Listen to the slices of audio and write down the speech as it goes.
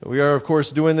We are, of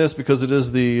course, doing this because it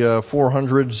is the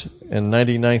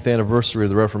 499th anniversary of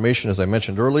the Reformation, as I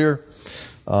mentioned earlier.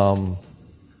 It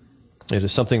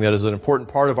is something that is an important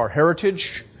part of our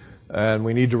heritage, and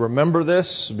we need to remember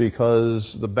this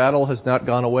because the battle has not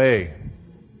gone away.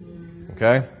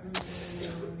 Okay?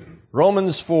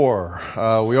 Romans 4.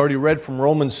 We already read from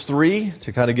Romans 3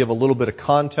 to kind of give a little bit of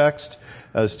context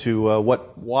as to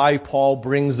why Paul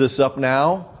brings this up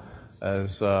now.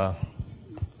 So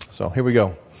here we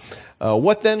go.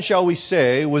 What then shall we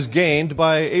say was gained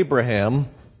by Abraham,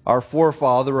 our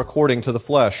forefather, according to the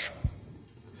flesh?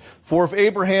 For if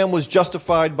Abraham was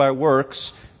justified by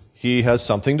works, he has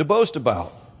something to boast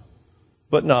about,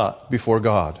 but not before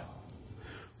God.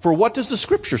 For what does the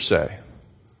Scripture say?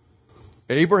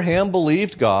 Abraham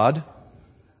believed God,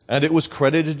 and it was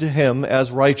credited to him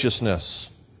as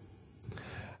righteousness.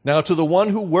 Now to the one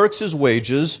who works, his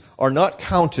wages are not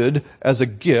counted as a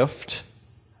gift,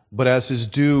 but as his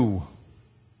due.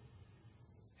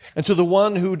 And to the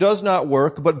one who does not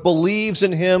work, but believes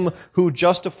in him who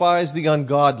justifies the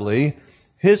ungodly,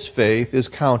 his faith is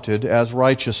counted as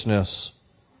righteousness.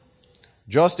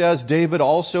 Just as David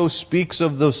also speaks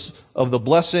of the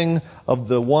blessing of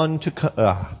the one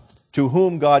to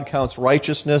whom God counts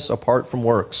righteousness apart from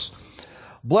works.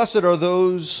 Blessed are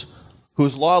those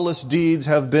whose lawless deeds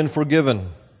have been forgiven,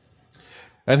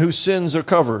 and whose sins are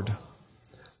covered.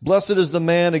 Blessed is the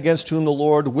man against whom the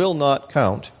Lord will not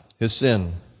count his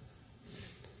sin.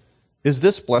 Is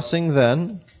this blessing,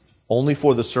 then, only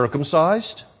for the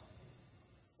circumcised,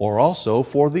 or also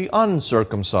for the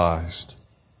uncircumcised?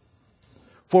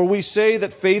 For we say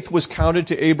that faith was counted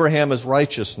to Abraham as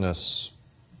righteousness.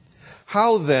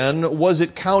 How then was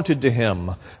it counted to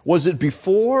him? Was it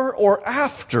before or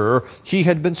after he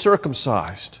had been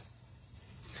circumcised?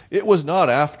 It was not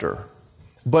after,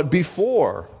 but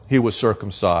before he was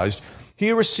circumcised.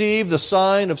 He received the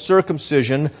sign of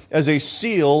circumcision as a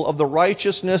seal of the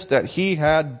righteousness that he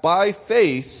had by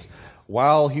faith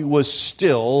while he was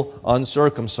still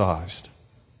uncircumcised.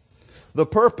 The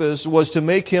purpose was to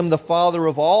make him the father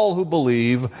of all who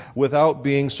believe without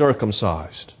being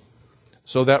circumcised,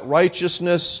 so that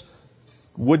righteousness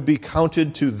would be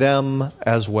counted to them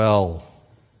as well,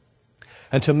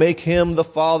 and to make him the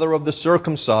father of the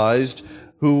circumcised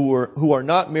who are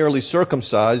not merely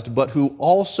circumcised, but who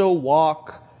also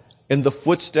walk in the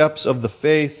footsteps of the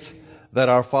faith that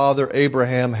our father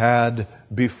Abraham had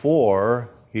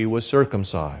before he was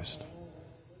circumcised.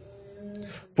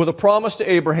 For the promise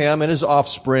to Abraham and his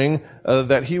offspring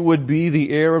that he would be the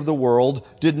heir of the world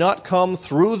did not come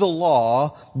through the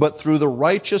law, but through the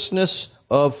righteousness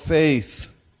of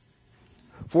faith.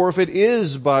 For if it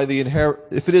is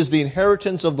the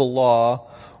inheritance of the law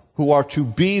who are to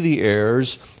be the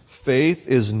heirs, faith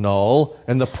is null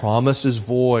and the promise is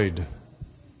void.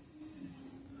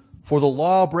 For the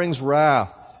law brings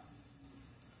wrath,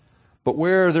 but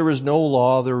where there is no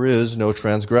law, there is no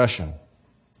transgression.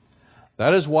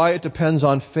 That is why it depends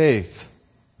on faith,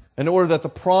 in order that the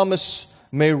promise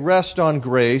may rest on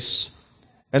grace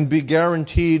and be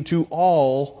guaranteed to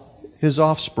all his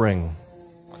offspring,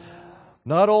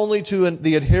 not only to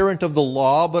the adherent of the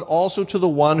law, but also to the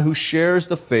one who shares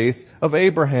the faith of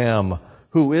Abraham,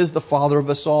 who is the father of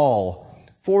us all.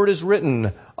 For it is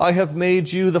written, I have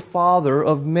made you the father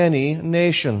of many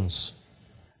nations,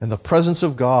 in the presence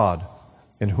of God,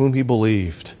 in whom he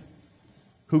believed,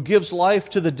 who gives life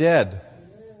to the dead,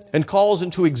 and calls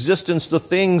into existence the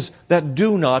things that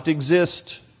do not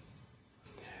exist.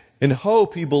 In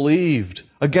hope he believed,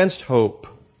 against hope,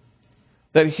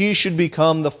 that he should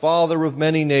become the father of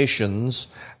many nations,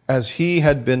 as he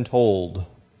had been told,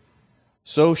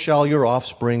 so shall your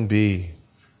offspring be.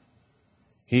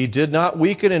 He did not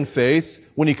weaken in faith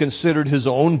when he considered his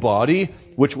own body,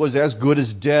 which was as good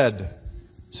as dead,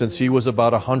 since he was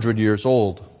about 100 years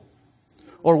old,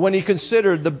 or when he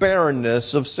considered the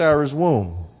barrenness of Sarah's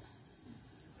womb.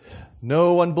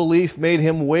 No unbelief made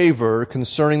him waver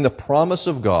concerning the promise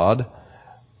of God,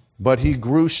 but he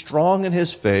grew strong in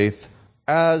his faith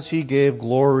as he gave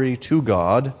glory to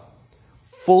God,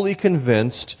 fully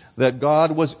convinced that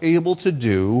God was able to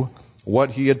do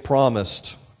what he had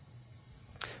promised.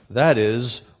 That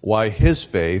is why his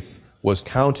faith was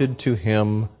counted to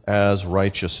him as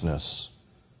righteousness.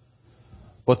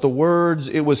 But the words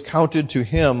 "it was counted to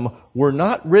him" were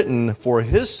not written for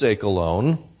his sake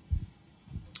alone,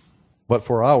 but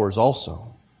for ours also.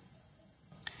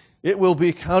 It will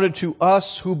be counted to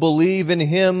us who believe in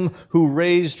him who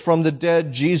raised from the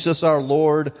dead Jesus our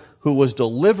Lord, who was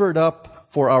delivered up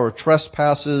for our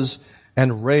trespasses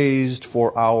and raised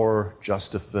for our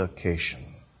justification.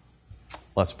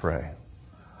 Let's pray.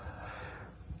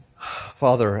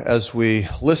 Father, as we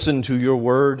listen to your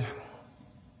word,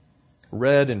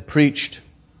 read and preached,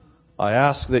 I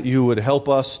ask that you would help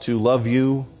us to love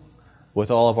you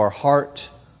with all of our heart,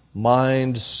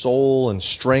 mind, soul, and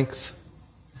strength,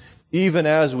 even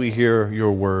as we hear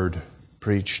your word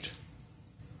preached.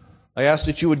 I ask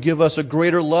that you would give us a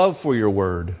greater love for your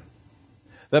word,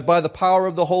 that by the power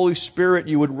of the Holy Spirit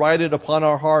you would write it upon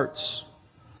our hearts,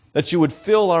 that you would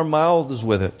fill our mouths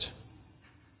with it.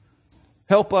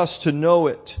 Help us to know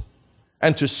it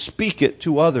and to speak it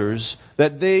to others,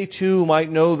 that they too might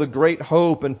know the great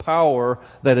hope and power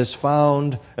that is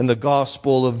found in the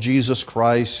gospel of Jesus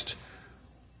Christ,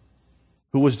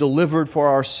 who was delivered for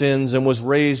our sins and was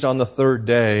raised on the third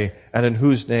day, and in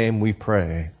whose name we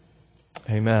pray.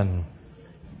 Amen.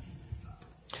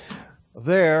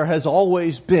 There has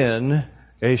always been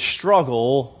a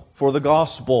struggle for the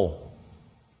gospel.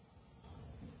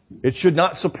 It should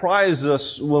not surprise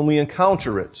us when we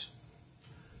encounter it.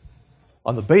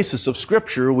 On the basis of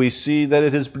Scripture, we see that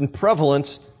it has been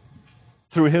prevalent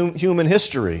through human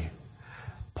history.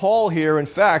 Paul here, in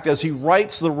fact, as he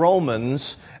writes the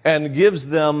Romans and gives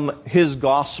them his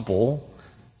gospel,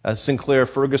 as Sinclair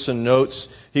Ferguson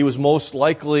notes, he was most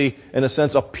likely, in a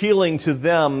sense, appealing to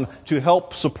them to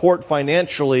help support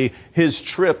financially his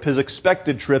trip, his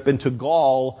expected trip into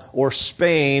Gaul or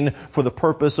Spain for the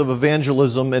purpose of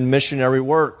evangelism and missionary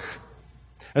work.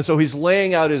 And so he's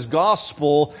laying out his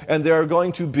gospel, and there are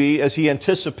going to be, as he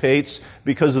anticipates,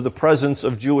 because of the presence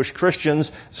of Jewish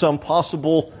Christians, some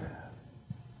possible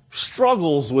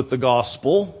struggles with the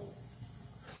gospel.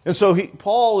 And so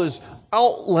Paul is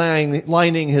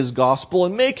outlining his gospel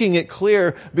and making it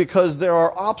clear because there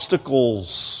are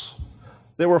obstacles.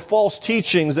 There were false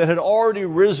teachings that had already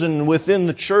risen within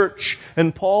the church,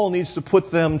 and Paul needs to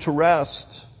put them to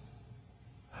rest.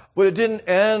 But it didn't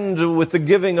end with the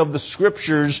giving of the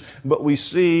Scriptures, but we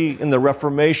see in the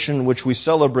Reformation, which we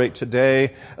celebrate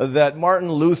today, that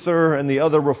Martin Luther and the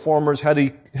other reformers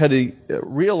had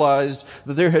realized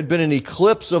that there had been an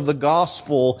eclipse of the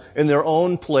gospel in their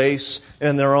own place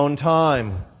and their own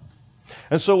time.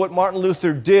 And so what Martin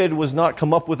Luther did was not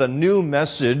come up with a new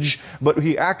message, but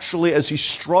he actually, as he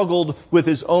struggled with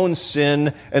his own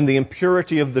sin and the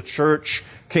impurity of the church,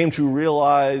 came to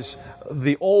realize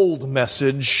the old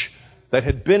message that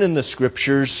had been in the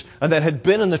Scriptures and that had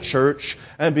been in the church,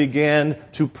 and began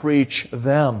to preach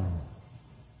them.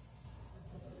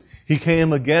 He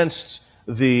came against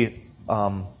the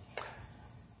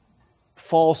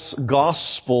false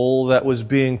gospel that was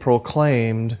being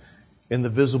proclaimed in the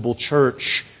visible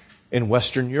church in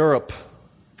Western Europe.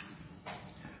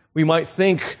 We might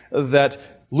think that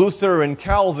Luther and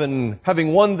Calvin,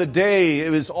 having won the day,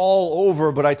 it is all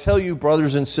over, but I tell you,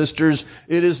 brothers and sisters,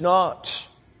 it is not.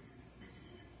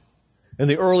 In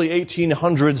the early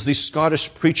 1800s, the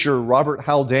Scottish preacher Robert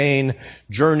Haldane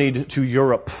journeyed to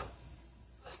Europe.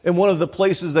 And one of the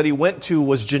places that he went to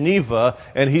was Geneva,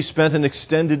 and he spent an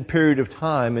extended period of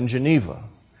time in Geneva.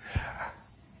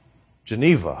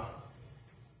 Geneva,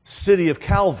 city of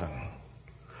Calvin,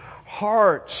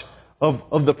 heart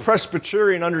of the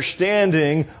Presbyterian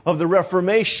understanding of the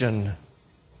Reformation.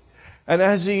 And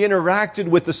as he interacted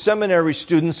with the seminary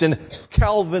students in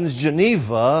Calvin's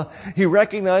Geneva, he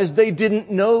recognized they didn't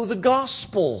know the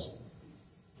gospel,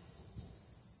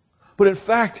 but in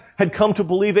fact had come to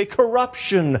believe a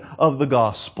corruption of the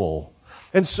gospel.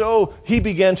 And so he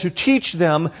began to teach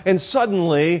them, and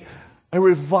suddenly a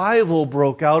revival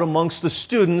broke out amongst the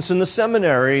students in the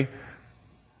seminary,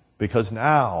 because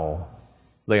now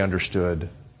they understood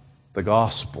the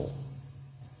gospel.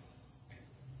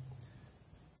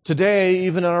 Today,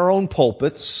 even in our own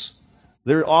pulpits,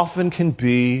 there often can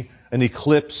be an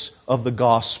eclipse of the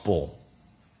gospel.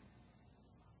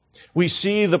 We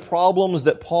see the problems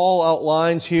that Paul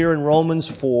outlines here in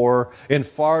Romans 4 in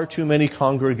far too many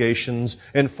congregations,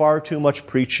 in far too much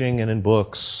preaching, and in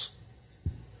books.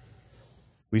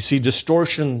 We see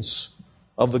distortions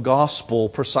of the gospel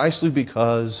precisely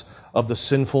because of the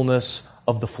sinfulness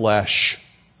of the flesh,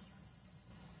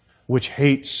 which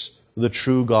hates the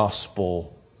true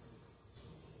gospel,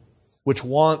 which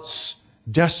wants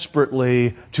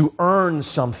desperately to earn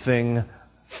something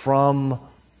from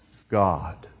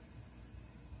God.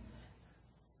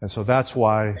 And so that's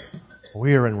why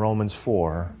we're in Romans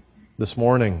 4 this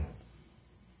morning.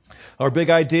 Our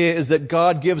big idea is that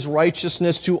God gives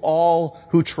righteousness to all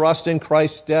who trust in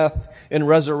Christ's death and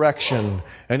resurrection.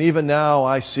 And even now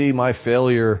I see my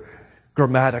failure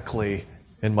grammatically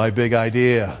in my big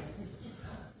idea.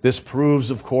 This proves,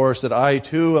 of course, that I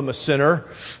too am a sinner,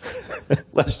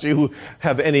 lest you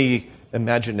have any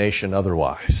imagination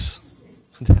otherwise,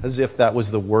 as if that was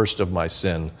the worst of my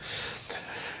sin.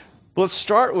 Let's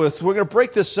start with, we're going to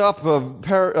break this up of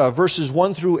verses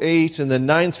 1 through 8, and then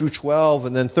 9 through 12,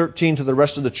 and then 13 to the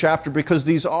rest of the chapter, because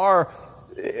these are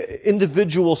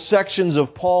individual sections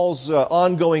of Paul's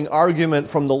ongoing argument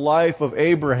from the life of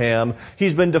Abraham.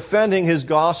 He's been defending his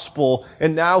gospel,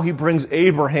 and now he brings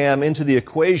Abraham into the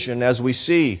equation, as we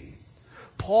see.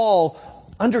 Paul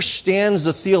understands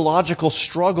the theological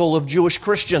struggle of Jewish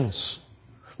Christians.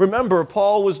 Remember,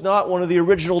 Paul was not one of the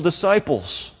original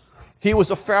disciples. He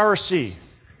was a Pharisee.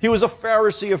 He was a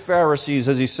Pharisee of Pharisees,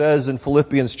 as he says in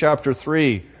Philippians chapter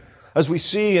 3. As we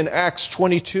see in Acts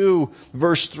 22,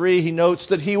 verse 3, he notes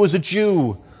that he was a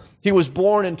Jew. He was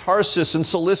born in Tarsus in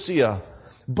Cilicia,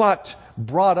 but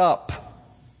brought up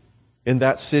in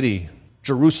that city,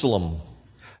 Jerusalem.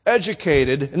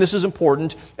 Educated, and this is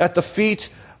important, at the feet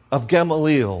of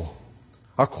Gamaliel,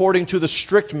 according to the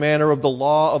strict manner of the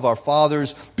law of our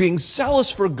fathers, being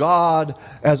zealous for God,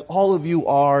 as all of you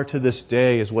are to this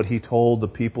day, is what he told the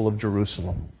people of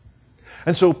Jerusalem.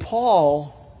 And so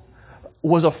Paul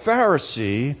was a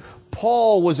Pharisee.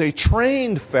 Paul was a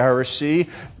trained Pharisee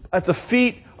at the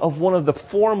feet of one of the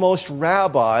foremost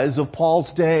rabbis of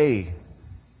Paul's day.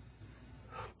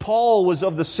 Paul was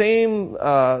of the same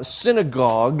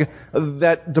synagogue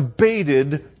that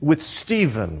debated with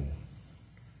Stephen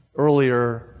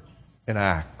earlier in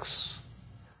Acts.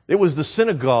 It was the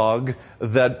synagogue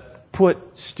that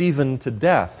put Stephen to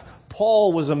death.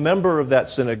 Paul was a member of that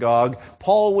synagogue.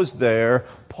 Paul was there.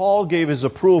 Paul gave his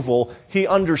approval. He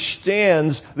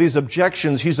understands these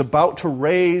objections he's about to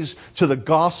raise to the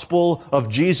gospel of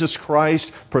Jesus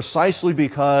Christ precisely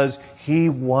because he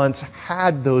once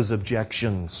had those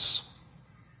objections.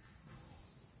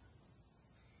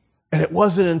 And it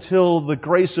wasn't until the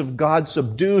grace of God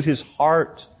subdued his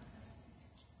heart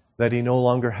that he no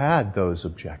longer had those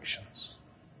objections.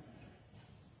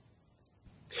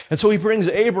 And so he brings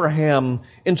Abraham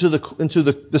into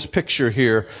this picture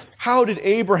here. How did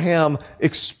Abraham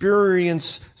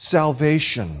experience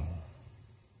salvation?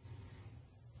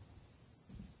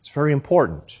 It's very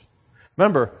important.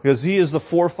 Remember, because he is the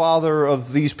forefather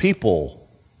of these people.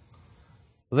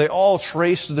 They all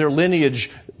traced their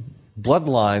lineage,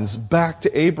 bloodlines, back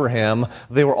to Abraham.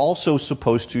 They were also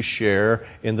supposed to share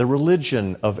in the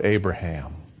religion of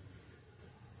Abraham.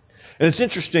 And it's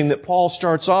interesting that Paul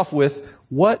starts off with,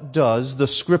 what does the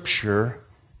Scripture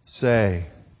say?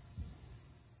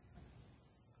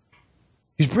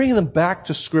 He's bringing them back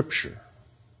to Scripture.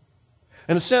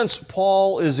 In a sense,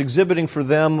 Paul is exhibiting for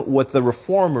them what the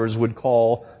Reformers would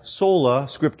call sola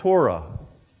scriptura.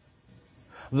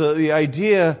 The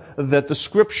idea that the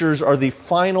Scriptures are the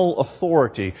final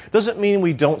authority doesn't mean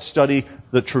we don't study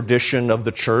the tradition of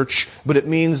the church, but it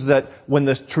means that when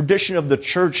the tradition of the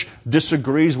church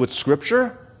disagrees with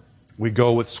Scripture, we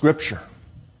go with Scripture.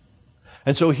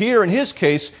 And so here, in his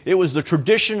case, it was the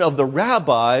tradition of the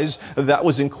rabbis that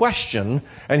was in question.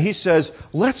 And he says,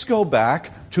 let's go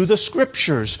back to the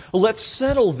Scriptures. Let's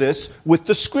settle this with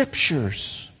the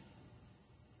Scriptures.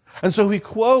 And so he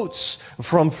quotes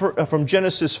from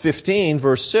Genesis 15,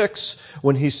 verse 6,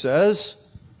 when he says,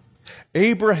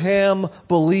 Abraham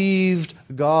believed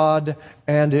God,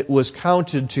 and it was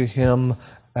counted to him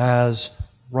as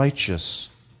righteousness.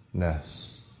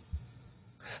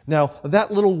 Now,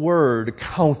 that little word,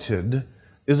 counted,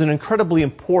 is an incredibly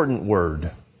important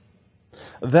word.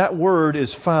 That word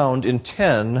is found in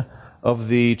 10 of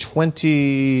the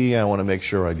 20, I want to make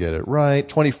sure I get it right,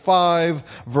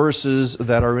 25 verses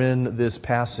that are in this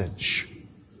passage.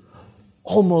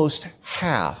 Almost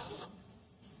half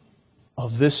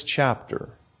of this chapter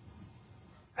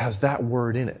has that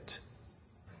word in it.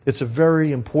 It's a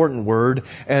very important word,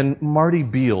 and Marty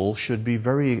Beale should be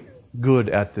very good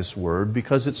at this word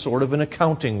because it's sort of an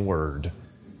accounting word.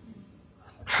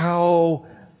 How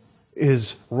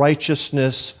is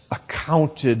righteousness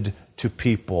accounted to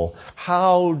people?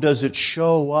 How does it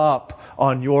show up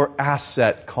on your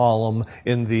asset column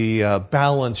in the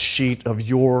balance sheet of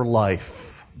your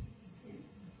life?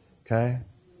 Okay?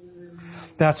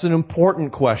 That's an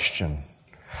important question.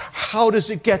 How does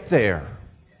it get there?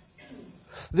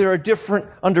 There are different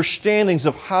understandings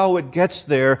of how it gets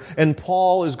there, and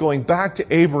Paul is going back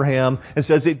to Abraham and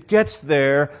says it gets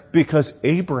there because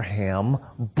Abraham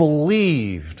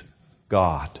believed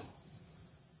God.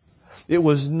 It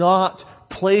was not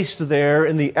placed there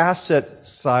in the asset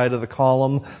side of the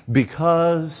column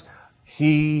because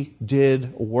he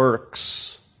did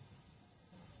works.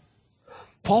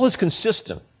 Paul is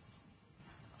consistent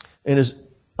in his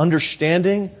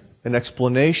understanding and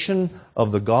explanation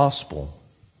of the gospel.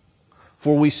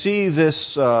 For we see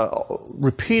this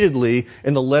repeatedly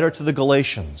in the letter to the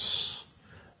Galatians.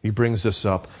 He brings this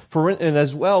up. And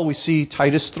as well, we see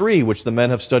Titus 3, which the men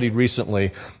have studied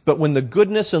recently. But when the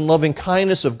goodness and loving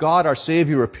kindness of God our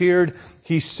Savior appeared,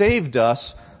 He saved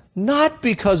us, not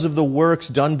because of the works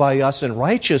done by us in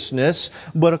righteousness,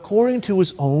 but according to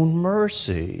His own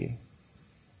mercy.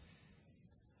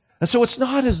 And so it's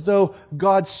not as though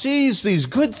God sees these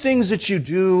good things that you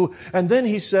do, and then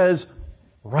He says,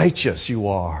 righteous you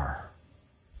are.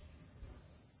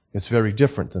 It's very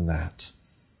different than that.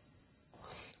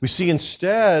 We see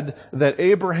instead that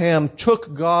Abraham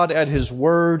took God at His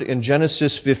word in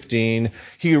Genesis 15.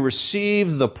 He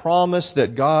received the promise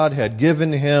that God had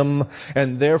given him,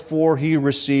 and therefore he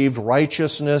received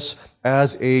righteousness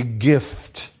as a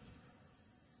gift.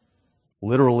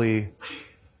 Literally,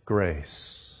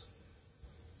 grace.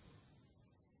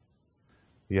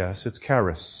 Yes, it's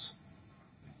charis.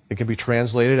 It can be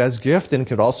translated as gift, and it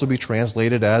could also be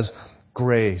translated as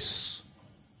grace.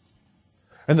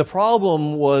 And the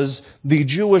problem was the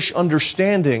Jewish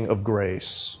understanding of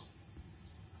grace.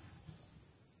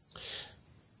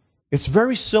 It's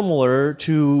very similar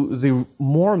to the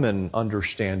Mormon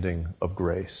understanding of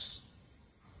grace.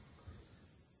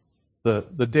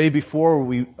 The day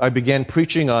before I began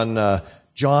preaching on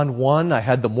John 1, I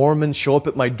had the Mormons show up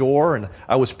at my door, and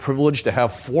I was privileged to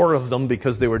have 4 of them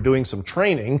because they were doing some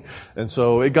training. And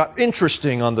so it got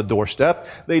interesting on the doorstep.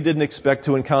 They didn't expect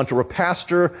to encounter a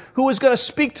pastor who was going to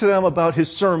speak to them about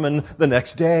his sermon the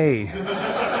next day.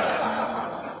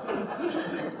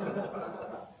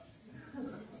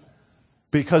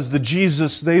 Because the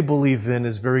Jesus they believe in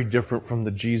is very different from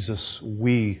the Jesus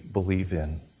we believe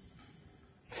in.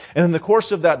 And in the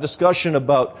course of that discussion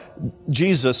about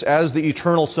Jesus as the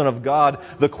eternal Son of God,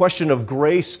 the question of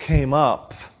grace came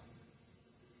up.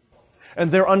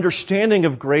 And their understanding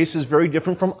of grace is very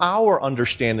different from our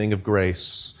understanding of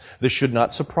grace. This should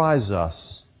not surprise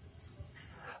us.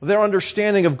 Their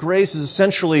understanding of grace is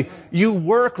essentially, you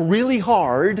work really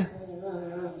hard,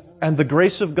 and the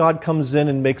grace of God comes in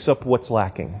and makes up what's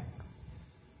lacking.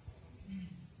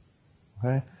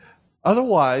 Okay?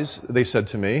 Otherwise, they said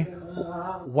to me,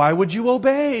 why would you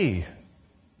obey?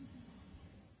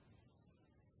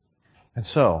 And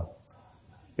so,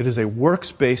 it is a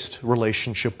works-based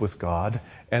relationship with God,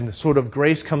 and sort of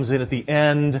grace comes in at the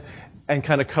end and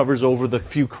kind of covers over the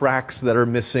few cracks that are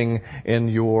missing in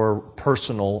your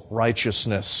personal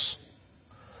righteousness.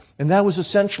 And that was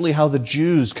essentially how the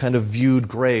Jews kind of viewed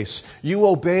grace. You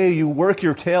obey, you work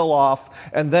your tail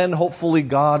off, and then hopefully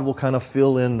God will kind of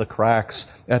fill in the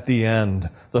cracks at the end,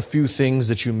 the few things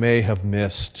that you may have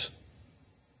missed.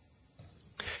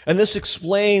 And this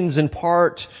explains in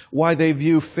part why they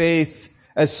view faith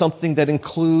as something that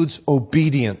includes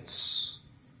obedience.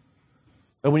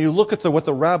 And when you look at what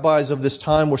the rabbis of this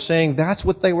time were saying, that's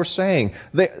what they were saying.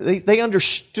 They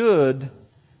understood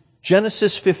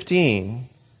Genesis 15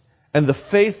 and the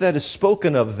faith that is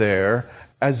spoken of there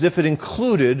as if it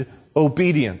included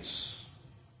obedience.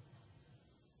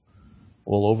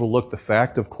 We'll overlook the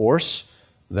fact, of course,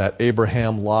 that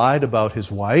Abraham lied about his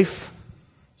wife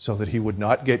so that he would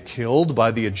not get killed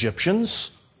by the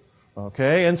Egyptians.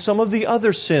 Okay, and some of the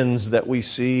other sins that we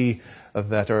see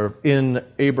that are in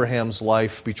Abraham's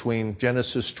life between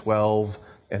Genesis 12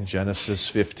 and Genesis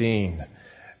 15.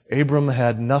 Abram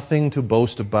had nothing to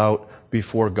boast about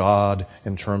before God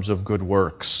in terms of good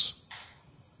works.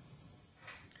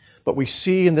 But we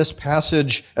see in this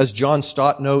passage, as John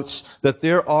Stott notes, that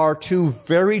there are 2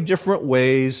 very different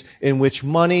ways in which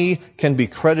money can be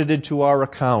credited to our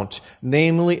account,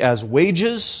 namely as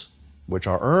wages, which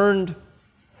are earned,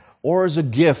 or as a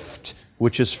gift,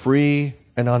 which is free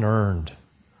and unearned.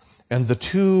 And the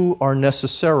 2 are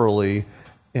necessarily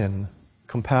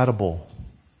incompatible.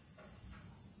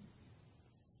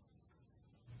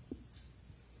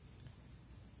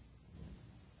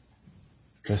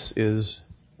 This is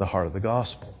the heart of the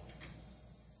gospel.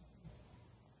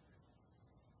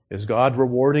 Is God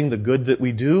rewarding the good that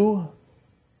we do?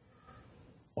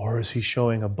 Or is He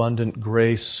showing abundant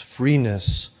grace,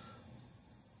 freeness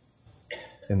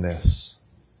in this?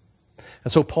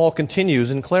 And so Paul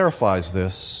continues and clarifies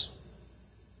this.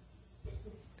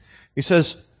 He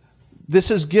says,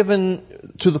 this is given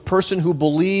to the person who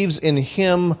believes in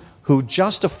Him who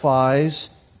justifies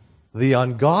the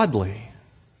ungodly,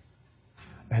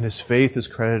 and his faith is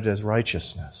credited as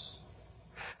righteousness.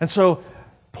 And so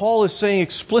Paul is saying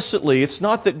explicitly, it's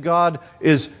not that God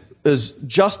is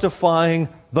justifying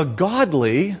the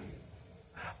godly.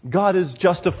 God is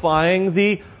justifying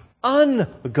the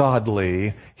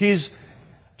ungodly. He's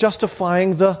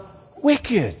justifying the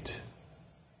wicked,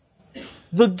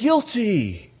 the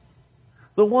guilty,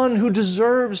 the one who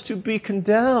deserves to be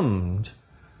condemned.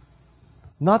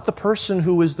 not the person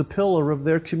who is the pillar of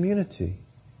their community.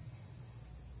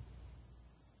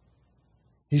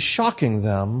 He's shocking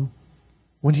them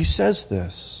when he says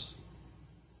this.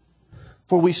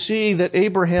 For we see that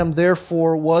Abraham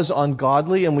therefore was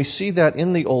ungodly, and we see that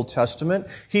in the Old Testament.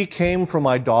 He came from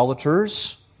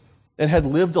idolaters and had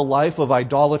lived a life of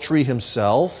idolatry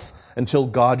himself until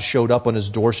God showed up on his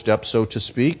doorstep, so to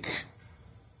speak.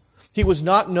 He was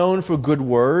not known for good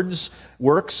works,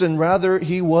 and rather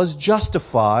he was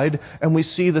justified, and we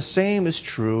see the same is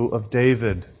true of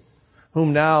David,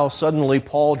 whom now suddenly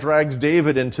Paul drags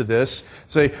David into this.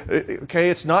 Say, okay,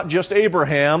 it's not just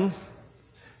Abraham.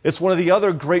 It's one of the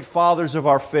other great fathers of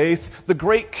our faith, the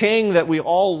great king that we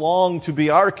all long to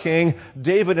be our king,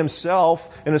 David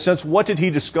himself. In a sense, what did he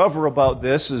discover about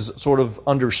this is sort of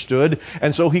understood.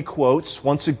 And so he quotes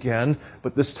once again,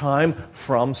 but this time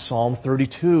from Psalm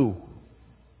 32,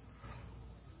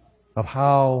 of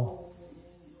how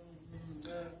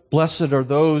blessed are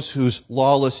those whose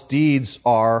lawless deeds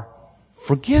are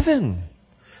forgiven,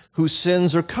 whose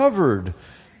sins are covered.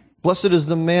 Blessed is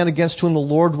the man against whom the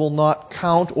Lord will not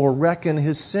count or reckon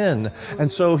his sin.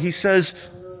 And so he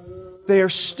says, they are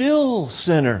still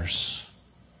sinners.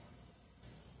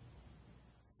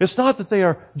 It's not that they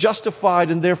are justified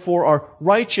and therefore are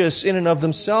righteous in and of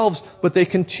themselves, but they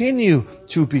continue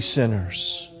to be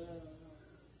sinners.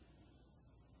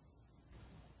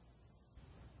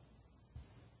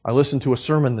 I listened to a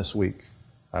sermon this week.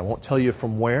 I won't tell you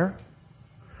from where.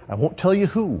 I won't tell you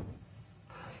who.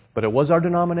 But it was our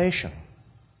denomination.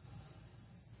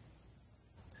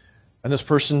 And this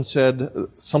person said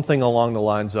something along the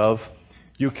lines of,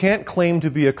 you can't claim to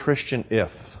be a Christian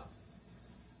if,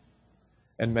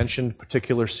 and mentioned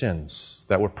particular sins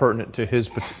that were pertinent to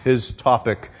his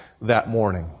topic that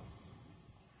morning.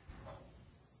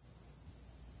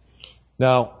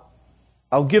 Now,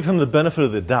 I'll give him the benefit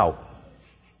of the doubt.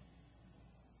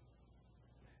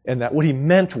 And that what he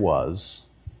meant was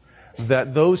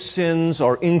that those sins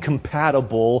are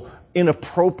incompatible,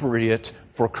 inappropriate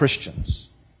for Christians.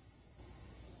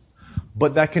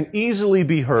 But that can easily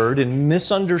be heard and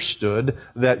misunderstood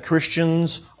that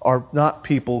Christians are not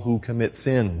people who commit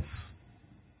sins.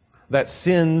 That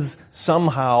sins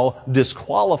somehow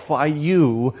disqualify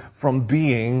you from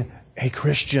being a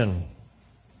Christian.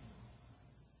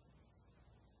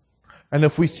 And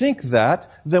if we think that,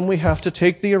 then we have to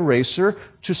take the eraser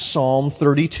to Psalm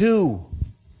 32.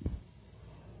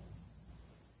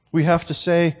 We have to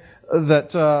say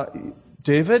that,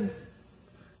 David,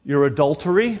 your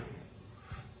adultery,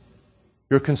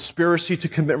 your conspiracy to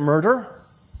commit murder,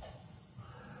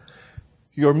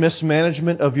 your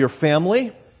mismanagement of your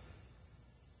family,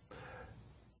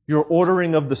 your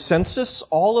ordering of the census,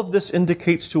 all of this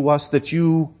indicates to us that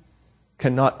you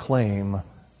cannot claim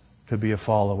to be a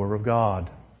follower of God.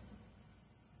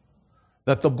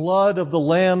 That the blood of the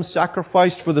Lamb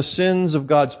sacrificed for the sins of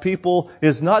God's people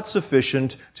is not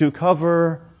sufficient to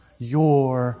cover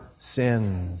your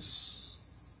sins.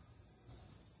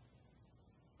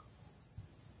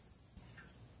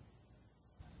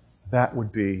 That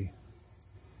would be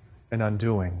an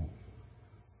undoing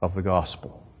of the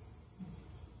gospel.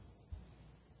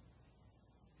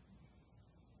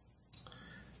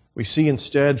 We see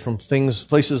instead from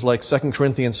places like 2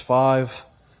 Corinthians 5,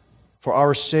 for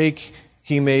our sake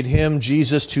he made him,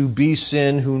 Jesus, to be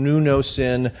sin who knew no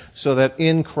sin, so that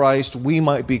in Christ we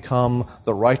might become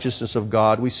the righteousness of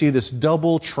God. We see this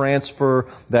double transfer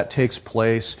that takes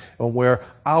place where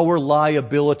our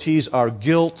liabilities, our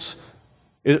guilt,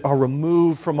 are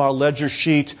removed from our ledger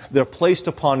sheet. They're placed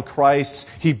upon Christ.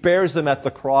 He bears them at the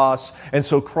cross. And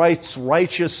so Christ's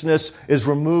righteousness is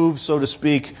removed, so to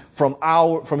speak,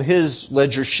 from his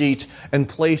ledger sheet and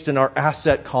placed in our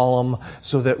asset column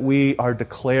so that we are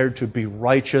declared to be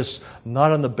righteous,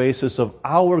 not on the basis of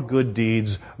our good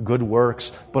deeds, good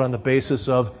works, but on the basis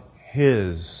of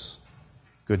his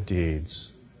good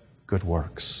deeds, good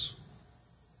works.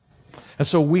 And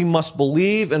so we must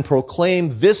believe and proclaim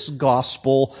this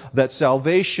gospel that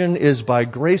salvation is by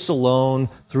grace alone,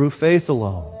 through faith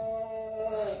alone.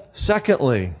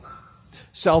 Secondly,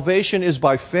 salvation is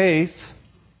by faith,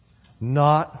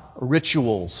 not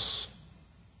rituals.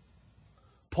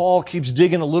 Paul keeps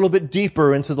digging a little bit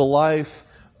deeper into the life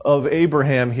of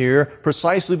Abraham here,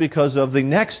 precisely because of the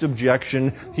next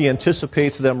objection he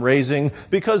anticipates them raising,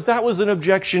 because that was an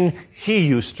objection he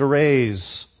used to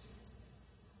raise.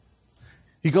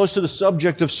 He goes to the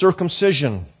subject of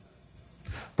circumcision,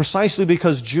 precisely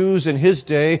because Jews in his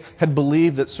day had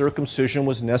believed that circumcision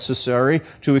was necessary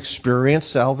to experience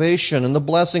salvation and the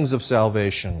blessings of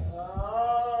salvation.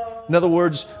 In other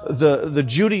words, the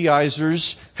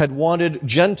Judaizers had wanted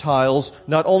Gentiles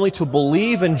not only to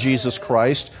believe in Jesus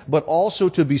Christ, but also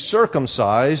to be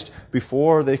circumcised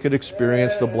before they could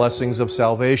experience the blessings of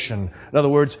salvation. In other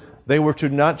words, they were to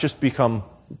not just become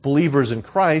believers in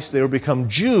Christ, they were to become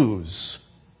Jews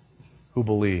who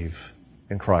believe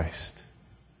in Christ.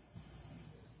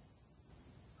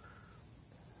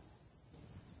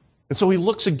 And so he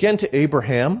looks again to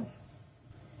Abraham,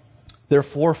 their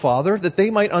forefather, that they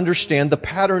might understand the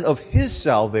pattern of his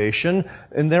salvation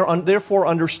and therefore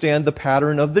understand the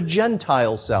pattern of the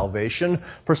Gentile salvation,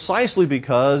 precisely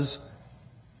because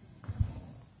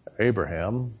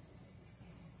Abraham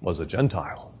was a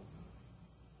Gentile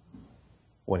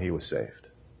when he was saved.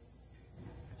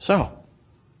 So,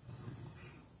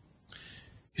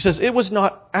 he says it was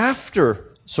not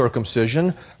after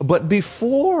circumcision, but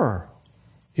before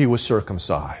he was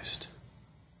circumcised.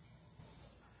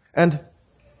 And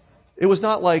it was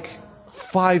not like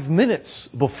 5 minutes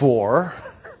before,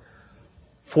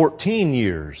 14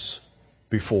 years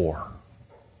before.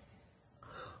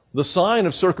 The sign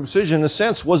of circumcision, in a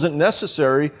sense, wasn't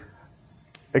necessary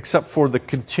except for the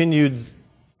continued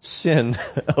sin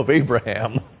of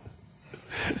Abraham.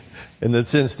 In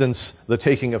this instance, the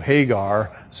taking of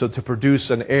Hagar, so to produce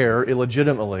an heir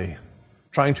illegitimately,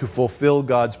 trying to fulfill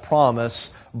God's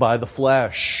promise by the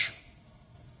flesh.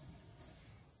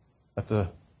 That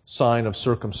the sign of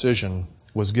circumcision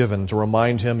was given to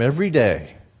remind him every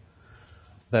day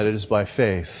that it is by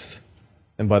faith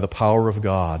and by the power of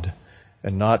God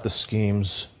and not the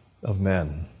schemes of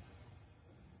men.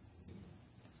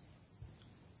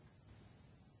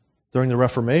 During the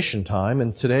Reformation time,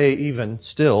 and today even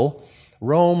still,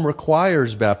 Rome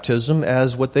requires baptism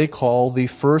as what they call the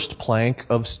first plank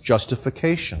of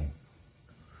justification.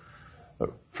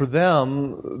 For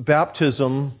them,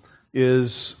 baptism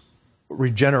is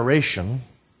regeneration,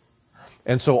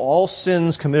 and so all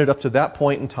sins committed up to that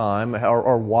point in time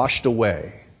are washed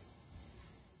away.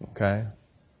 Okay?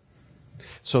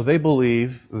 So they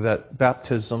believe that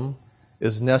baptism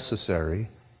is necessary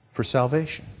for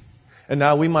salvation. And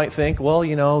now we might think,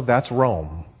 well, that's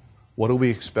Rome. What do we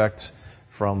expect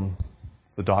from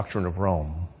the doctrine of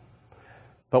Rome?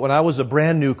 But when I was a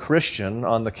brand new Christian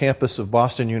on the campus of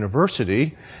Boston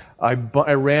University, I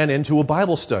ran into a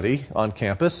Bible study on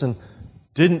campus and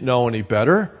didn't know any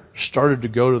better, started to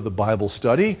go to the Bible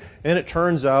study, and it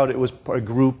turns out it was a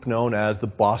group known as the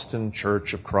Boston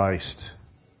Church of Christ.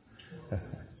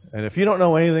 And if you don't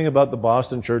know anything about the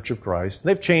Boston Church of Christ,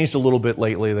 they've changed a little bit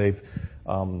lately. They've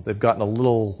gotten a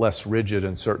little less rigid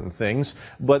in certain things,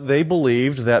 but they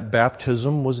believed that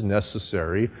baptism was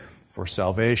necessary for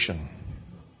salvation.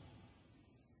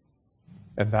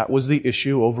 And that was the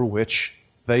issue over which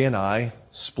they and I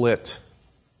split.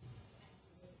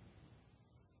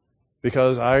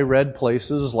 Because I read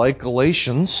places like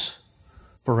Galatians,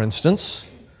 for instance.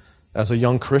 As a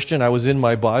young Christian, I was in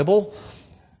my Bible,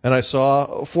 and I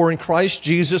saw, "For in Christ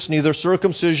Jesus neither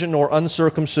circumcision nor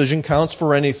uncircumcision counts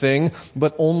for anything,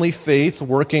 but only faith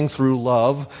working through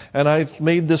love." And I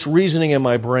made this reasoning in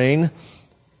my brain: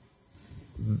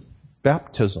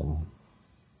 baptism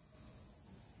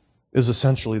is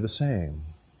essentially the same.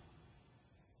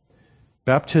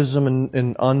 Baptism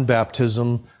and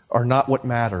unbaptism are not what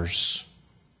matters.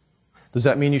 Does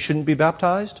that mean you shouldn't be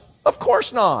baptized? Of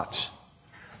course not.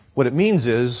 What it means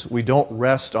is we don't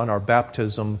rest on our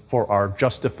baptism for our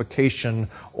justification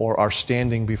or our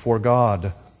standing before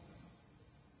God.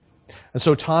 And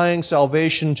so tying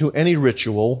salvation to any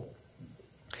ritual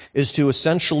is to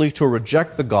essentially to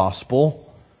reject the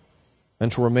gospel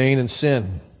and to remain in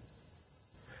sin.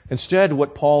 Instead,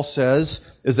 what Paul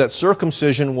says is that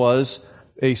circumcision was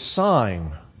a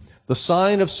sign. The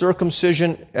sign of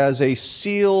circumcision as a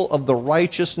seal of the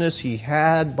righteousness he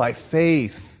had by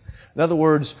faith. In other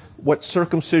words, what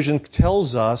circumcision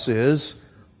tells us is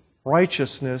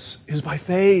righteousness is by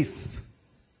faith,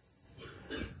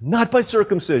 not by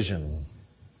circumcision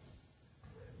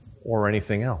or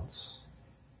anything else.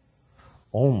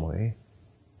 Only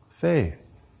faith.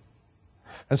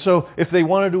 And so if they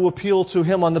wanted to appeal to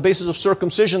him on the basis of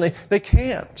circumcision, they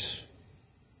can't,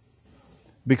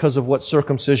 because of what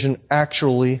circumcision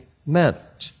actually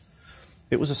meant.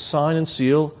 It was a sign and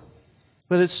seal,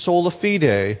 but it's sola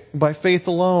fide, by faith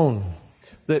alone.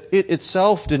 That it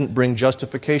itself didn't bring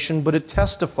justification, but it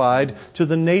testified to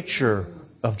the nature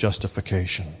of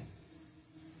justification.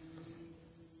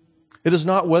 It is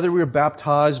not whether we are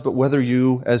baptized, but whether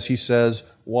you, as he says,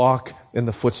 walk in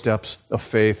the footsteps of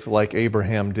faith like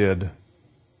Abraham did.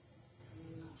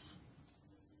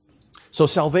 So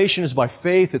salvation is by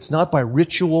faith. It's not by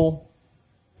ritual.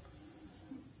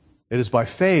 It is by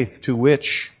faith to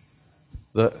which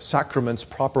the sacraments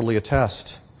properly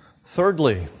attest.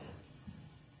 Thirdly,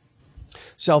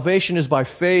 salvation is by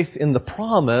faith in the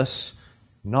promise,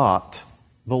 not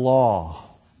the law.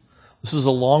 This is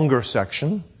a longer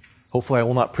section. Hopefully I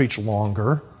will not preach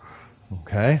longer.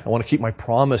 Okay? I want to keep my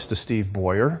promise to Steve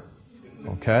Boyer.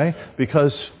 Okay?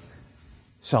 Because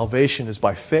salvation is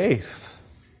by faith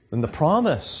in the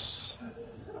promise,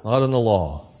 not in the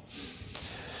law.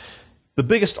 The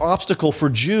biggest obstacle for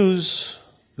Jews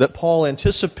that Paul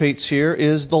anticipates here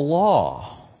is the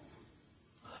law.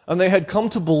 And they had come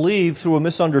to believe through a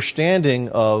misunderstanding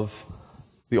of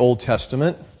the Old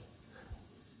Testament,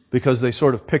 because they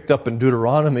sort of picked up in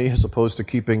Deuteronomy as opposed to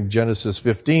keeping Genesis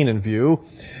 15 in view,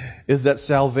 is that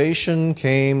salvation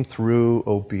came through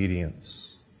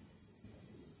obedience.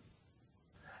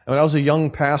 And when I was a young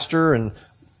pastor and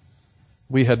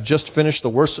we had just finished the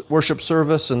worship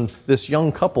service and this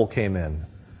young couple came in.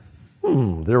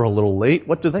 They're a little late.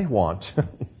 What do they want?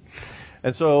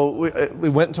 And so we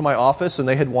went into my office and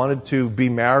they had wanted to be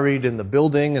married in the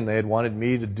building and they had wanted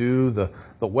me to do the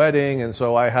wedding. And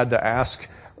so I had to ask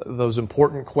those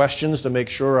important questions to make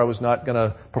sure I was not going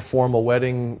to perform a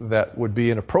wedding that would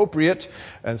be inappropriate.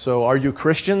 And so, are you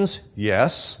Christians?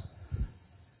 Yes.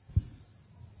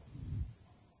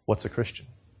 What's a Christian?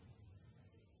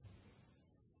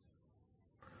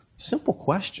 Simple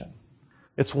question.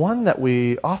 It's one that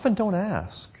we often don't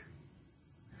ask.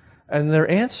 And their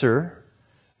answer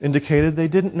indicated they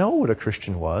didn't know what a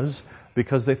Christian was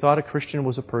because they thought a Christian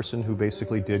was a person who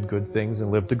basically did good things and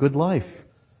lived a good life.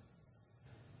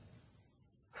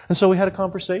 And so we had a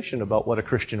conversation about what a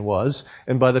Christian was,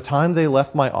 and by the time they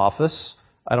left my office,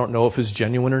 I don't know if it's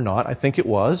genuine or not. I think it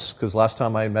was, because last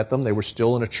time I met them, they were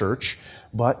still in a church,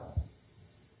 but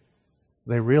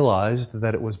they realized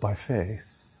that it was by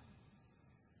faith.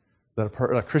 That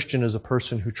a Christian is a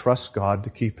person who trusts God to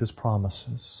keep His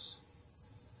promises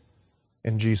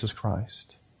in Jesus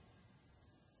Christ.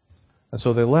 And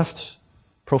so they left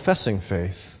professing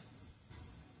faith.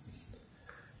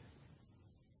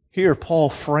 Here, Paul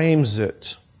frames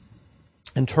it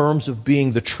in terms of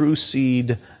being the true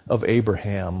seed of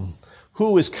Abraham.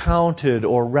 Who is counted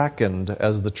or reckoned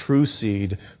as the true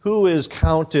seed? Who is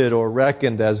counted or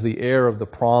reckoned as the heir of the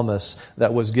promise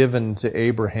that was given to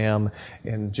Abraham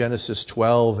in Genesis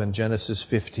 12 and Genesis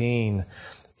 15?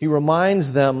 He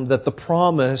reminds them that the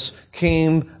promise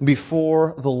came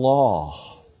before the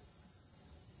law.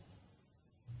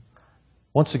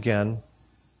 Once again,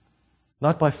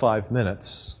 not by 5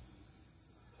 minutes,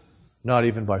 not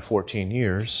even by 14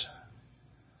 years,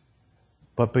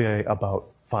 but by about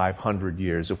 500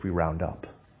 years if we round up.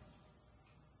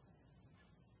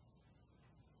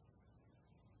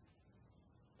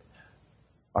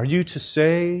 Are you to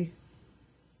say,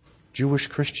 Jewish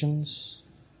Christians,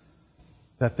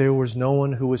 that there was no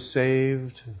one who was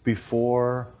saved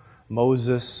before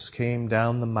Moses came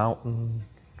down the mountain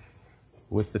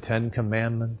with the 10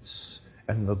 Commandments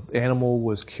and the animal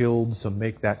was killed to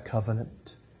make that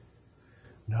covenant?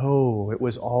 No, it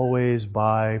was always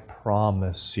by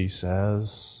promise, he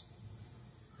says.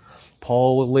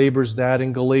 Paul labors that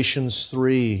in Galatians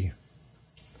 3.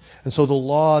 And so the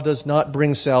law does not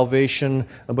bring salvation,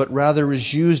 but rather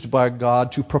is used by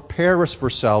God to prepare us for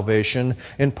salvation,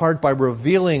 in part by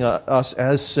revealing us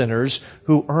as sinners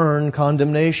who earn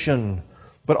condemnation,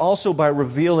 but also by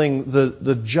revealing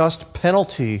the just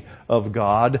penalty of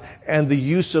God and the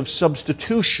use of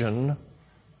substitution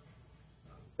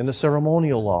in the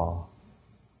ceremonial law,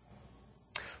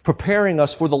 preparing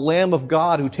us for the Lamb of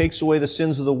God who takes away the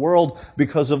sins of the world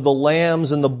because of the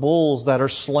lambs and the bulls that are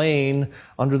slain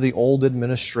under the old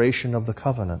administration of the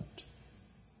covenant.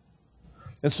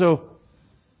 And so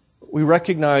we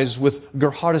recognize with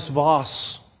Gerhardus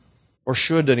Voss, or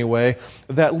should anyway,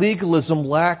 that legalism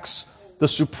lacks the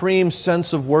supreme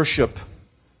sense of worship.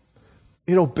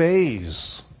 It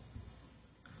obeys,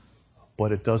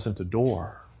 but it doesn't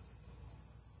adore.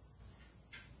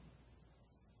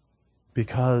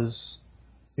 Because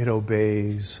it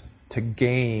obeys to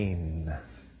gain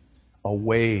a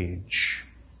wage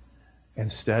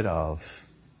instead of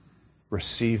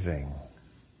receiving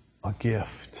a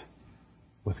gift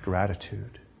with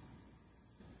gratitude.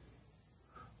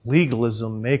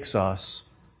 Legalism makes us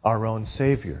our own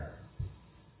Savior,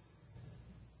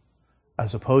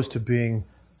 as opposed to being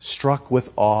struck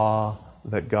with awe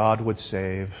that God would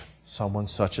save someone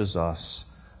such as us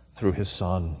through His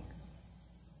Son.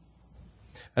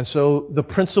 And so the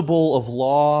principle of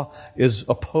law is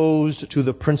opposed to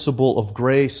the principle of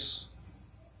grace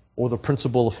or the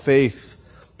principle of faith,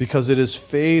 because it is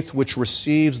faith which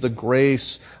receives the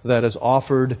grace that is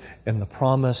offered in the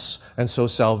promise. And so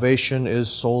salvation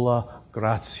is sola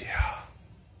gratia.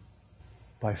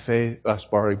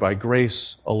 by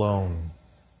grace alone.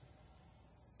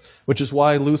 Which is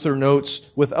why Luther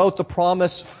notes, without the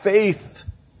promise, faith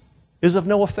is of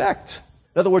no effect.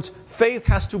 In other words, faith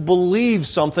has to believe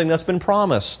something that's been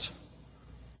promised.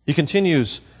 He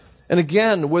continues, and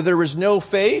again, where there is no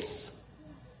faith,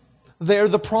 there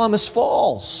the promise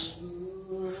falls.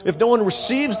 If no one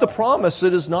receives the promise,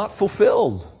 it is not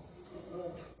fulfilled.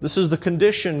 This is the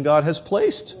condition God has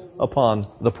placed upon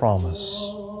the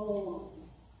promise.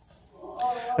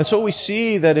 And so we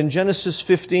see that in Genesis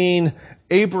 15,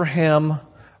 Abraham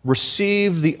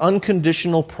received the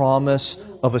unconditional promise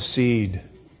of a seed,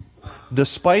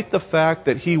 despite the fact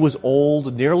that he was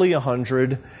old, nearly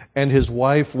 100, and his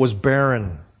wife was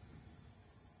barren.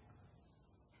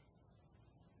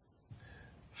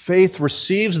 Faith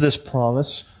receives this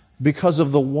promise because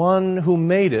of the one who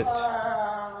made it.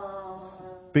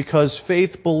 Because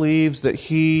faith believes that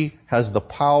he has the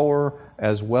power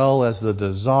as well as the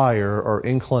desire or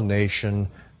inclination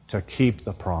to keep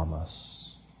the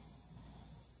promise.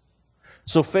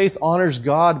 So faith honors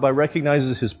God by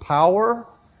recognizing His power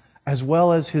as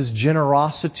well as His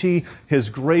generosity, His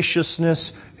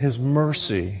graciousness, His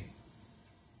mercy.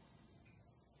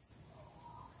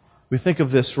 We think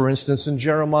of this, for instance, in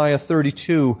Jeremiah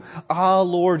 32. Ah,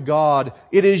 Lord God,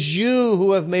 it is you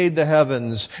who have made the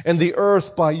heavens and the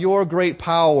earth by your great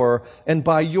power and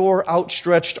by your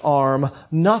outstretched arm.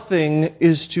 Nothing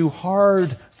is too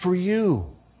hard for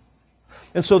you.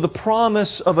 And so the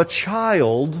promise of a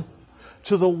child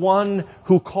to the one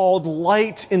who called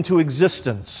light into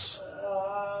existence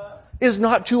is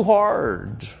not too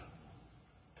hard.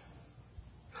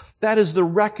 That is the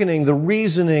reckoning, the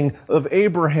reasoning of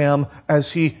Abraham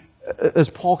as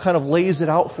Paul kind of lays it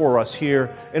out for us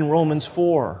here in Romans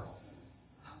 4.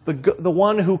 The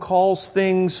one who calls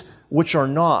things which are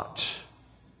not.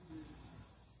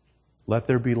 Let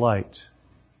there be light.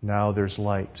 Now there's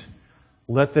light.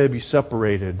 Let there be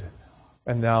separated.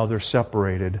 And now they're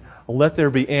separated. Let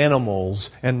there be animals.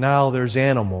 And now there's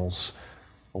animals.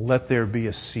 Let there be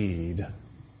a seed,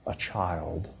 a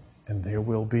child. And there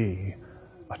will be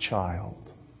a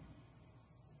child.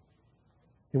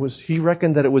 He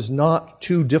reckoned that it was not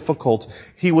too difficult.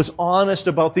 He was honest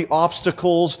about the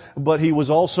obstacles, but he was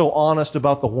also honest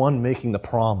about the one making the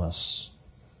promise.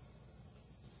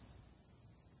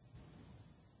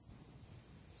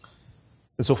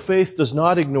 And so faith does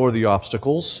not ignore the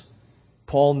obstacles.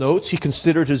 Paul notes he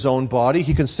considered his own body.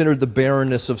 He considered the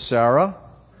barrenness of Sarah.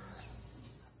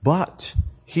 But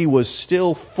he was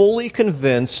still fully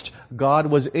convinced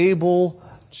God was able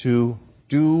to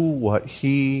do what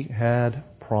He had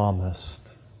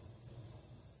promised.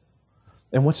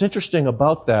 And what's interesting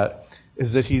about that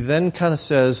is that he then kind of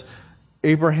says,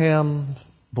 Abraham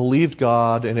believed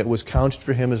God and it was counted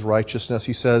for him as righteousness.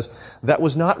 He says, that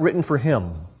was not written for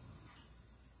him.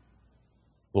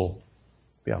 Well,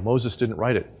 yeah, Moses didn't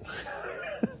write it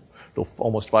until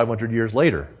almost 500 years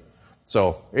later.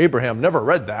 So Abraham never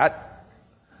read that.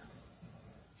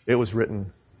 It was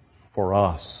written for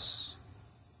us,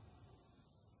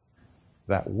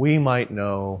 that we might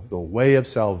know the way of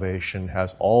salvation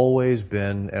has always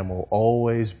been and will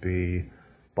always be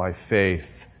by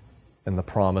faith in the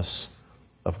promise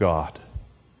of God.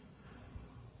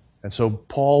 And so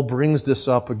Paul brings this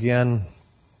up again,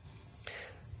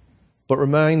 but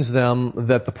reminds them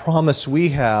that the promise we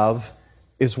have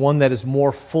is one that is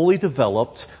more fully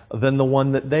developed than the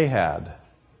one that they had.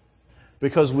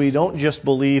 Because we don't just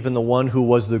believe in the one who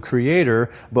was the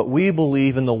Creator, but we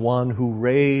believe in the one who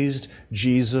raised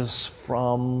Jesus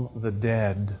from the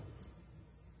dead.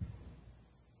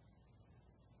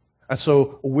 And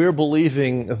so we're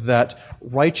believing that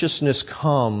righteousness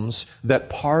comes, that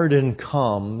pardon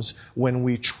comes when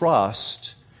we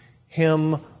trust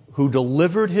Him who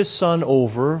delivered His Son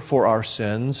over for our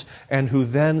sins and who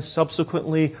then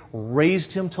subsequently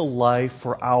raised Him to life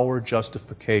for our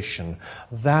justification.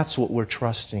 That's what we're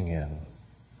trusting in.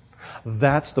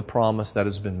 That's the promise that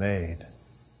has been made.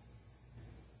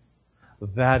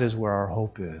 That is where our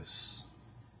hope is.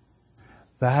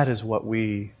 That is what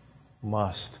we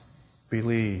must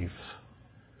believe.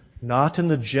 Not in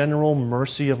the general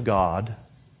mercy of God,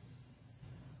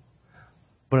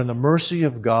 but in the mercy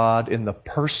of God in the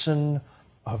person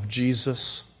of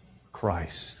Jesus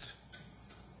Christ.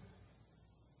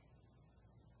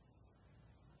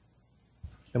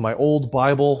 In my old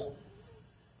Bible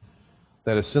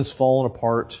that has since fallen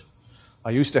apart, I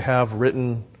used to have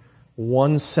written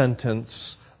one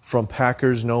sentence from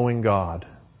Packer's Knowing God.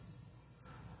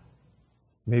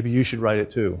 Maybe you should write it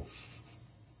too.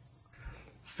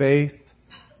 Faith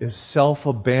is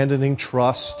self-abandoning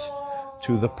trust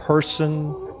to the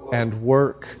person and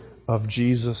work of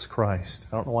Jesus Christ.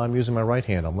 I don't know why I'm using my right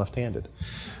hand. I'm left-handed.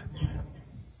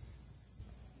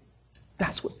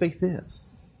 That's what faith is.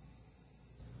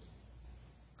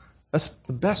 That's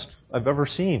the best I've ever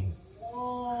seen.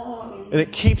 And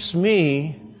it keeps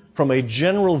me from a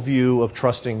general view of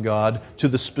trusting God to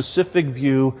the specific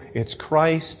view, it's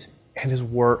Christ and His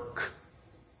work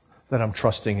that I'm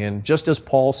trusting in, just as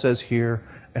Paul says here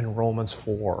in Romans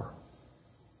 4.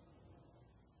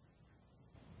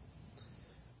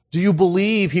 Do you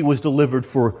believe He was delivered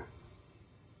for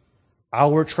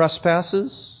our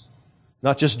trespasses?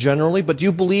 Not just generally, but do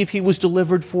you believe He was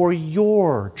delivered for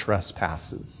your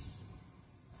trespasses?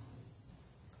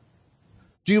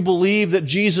 Do you believe that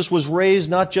Jesus was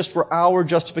raised not just for our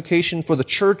justification for the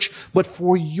church, but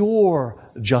for your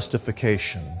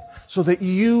justification, so that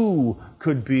you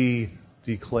could be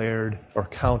declared or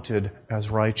counted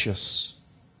as righteous?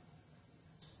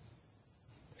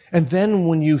 And then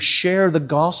when you share the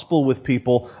gospel with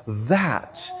people,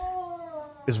 that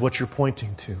is what you're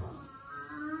pointing to. Do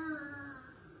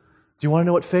you want to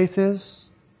know what faith is?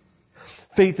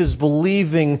 Faith is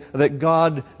believing that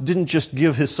God didn't just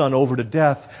give His Son over to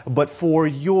death, but for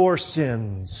your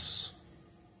sins.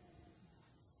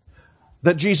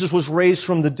 That Jesus was raised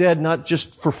from the dead not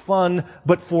just for fun,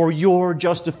 but for your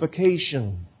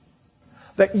justification.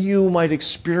 That you might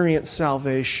experience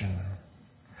salvation.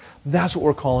 That's what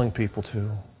we're calling people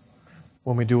to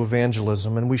when we do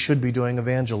evangelism, and we should be doing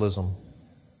evangelism.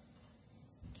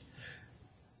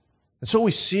 And so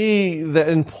we see that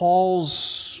in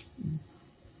Paul's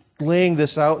laying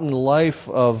this out in the life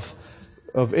of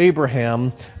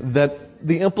Abraham, that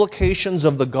the implications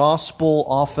of the gospel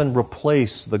often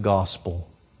replace the gospel.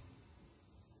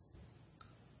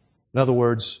 In other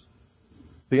words,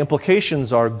 the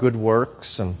implications are good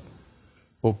works and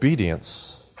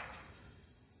obedience.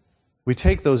 We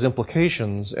take those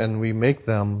implications and we make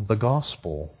them the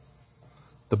gospel,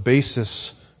 the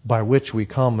basis by which we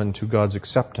come into God's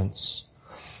acceptance.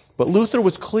 But Luther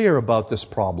was clear about this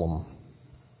problem.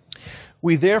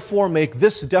 We therefore make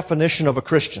this definition of a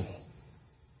Christian.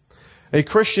 A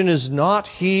Christian is not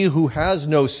he who has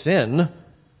no sin,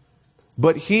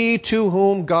 but he to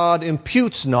whom God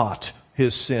imputes not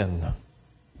his sin,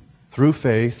 through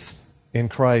faith in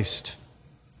Christ.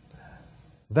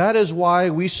 That is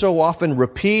why we so often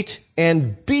repeat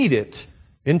and beat it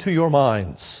into your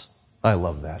minds. I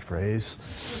love that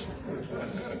phrase.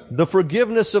 The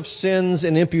forgiveness of sins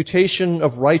and imputation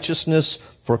of righteousness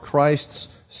for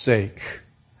Christ's sake.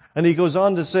 And he goes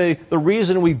on to say, the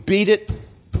reason we beat it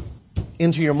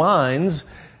into your minds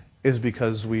is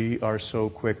because we are so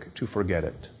quick to forget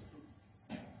it.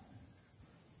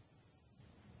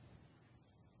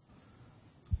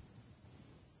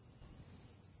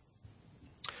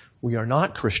 We are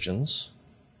not Christians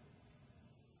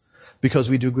because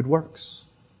we do good works.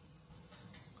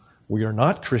 We are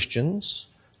not Christians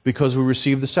because we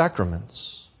receive the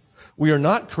sacraments. We are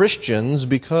not Christians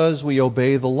because we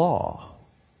obey the law.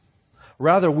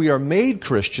 Rather, we are made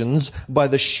Christians by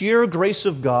the sheer grace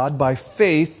of God, by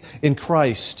faith in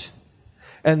Christ,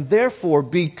 and therefore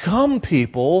become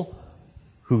people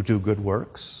who do good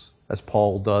works, as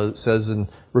Paul says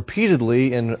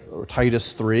repeatedly in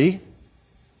Titus 3.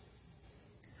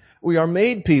 We are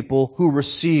made people who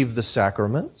receive the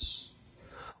sacraments.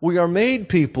 We are made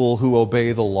people who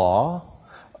obey the law.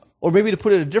 Or maybe to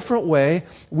put it a different way,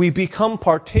 we become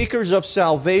partakers of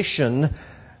salvation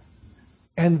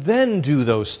and then do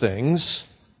those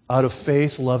things out of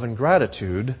faith, love, and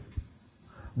gratitude.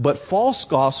 But false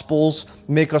gospels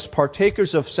make us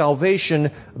partakers of salvation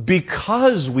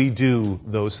because we do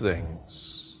those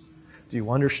things. Do you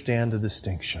understand the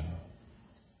distinction?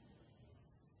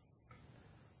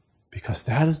 Because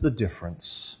that is the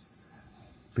difference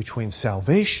between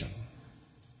salvation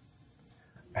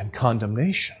and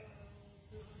condemnation,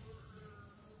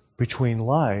 between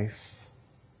life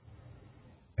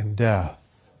and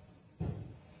death.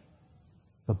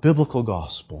 The biblical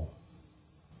gospel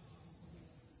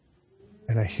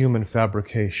and a human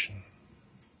fabrication.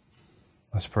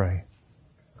 Let's pray.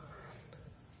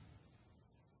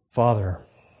 Father,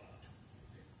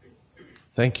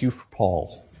 thank you for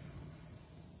Paul.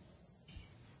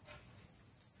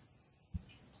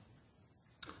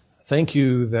 Thank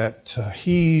you that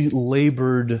he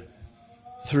labored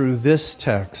through this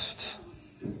text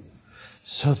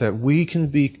so that we can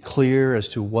be clear as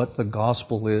to what the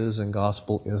gospel is and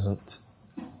gospel isn't.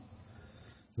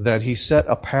 That he set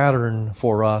a pattern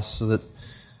for us that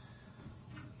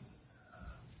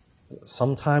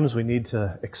sometimes we need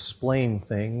to explain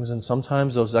things, and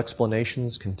sometimes those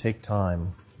explanations can take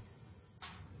time.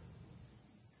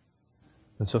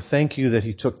 And so thank you that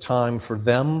he took time for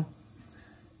them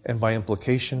and by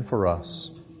implication for us.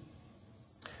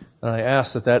 And I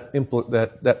ask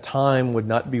that time would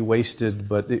not be wasted,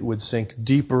 but it would sink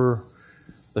deeper,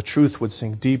 the truth would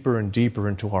sink deeper and deeper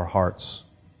into our hearts.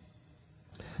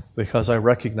 Because I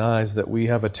recognize that we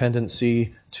have a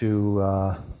tendency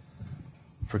to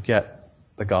forget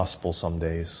the gospel some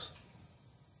days.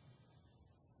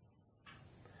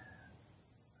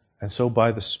 And so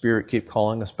by the Spirit, keep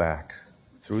calling us back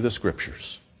through the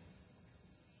Scriptures.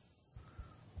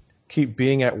 Keep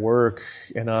being at work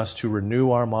in us to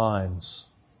renew our minds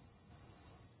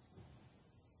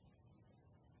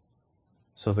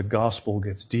so the gospel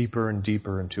gets deeper and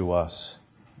deeper into us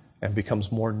and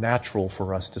becomes more natural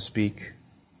for us to speak.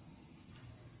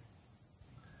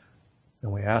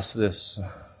 And we ask this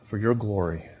for your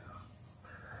glory,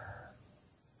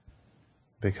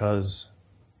 because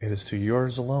it is to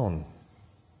yours alone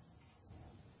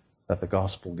that the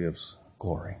gospel gives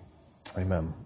glory. Amen.